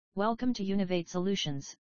Welcome to Univate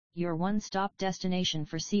Solutions, your one-stop destination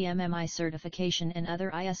for CMMI certification and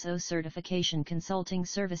other ISO certification consulting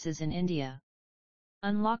services in India.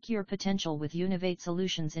 Unlock your potential with Univate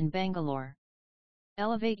Solutions in Bangalore.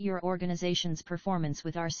 Elevate your organization's performance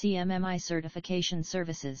with our CMMI certification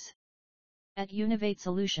services. At Univate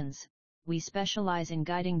Solutions, we specialize in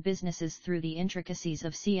guiding businesses through the intricacies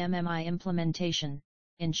of CMMI implementation,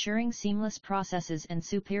 ensuring seamless processes and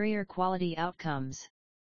superior quality outcomes.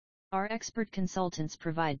 Our expert consultants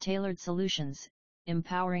provide tailored solutions,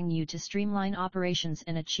 empowering you to streamline operations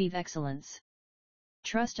and achieve excellence.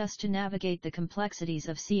 Trust us to navigate the complexities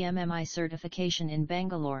of CMMI certification in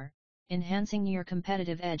Bangalore, enhancing your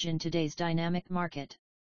competitive edge in today's dynamic market.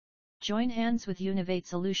 Join hands with Univate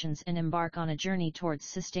Solutions and embark on a journey towards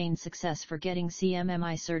sustained success for getting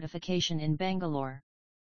CMMI certification in Bangalore.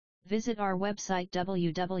 Visit our website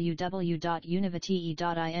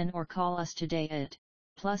www.univate.in or call us today at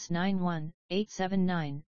 +91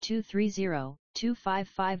 879 230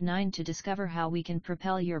 2559 to discover how we can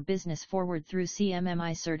propel your business forward through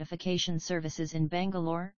CMMI certification services in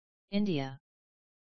Bangalore, India.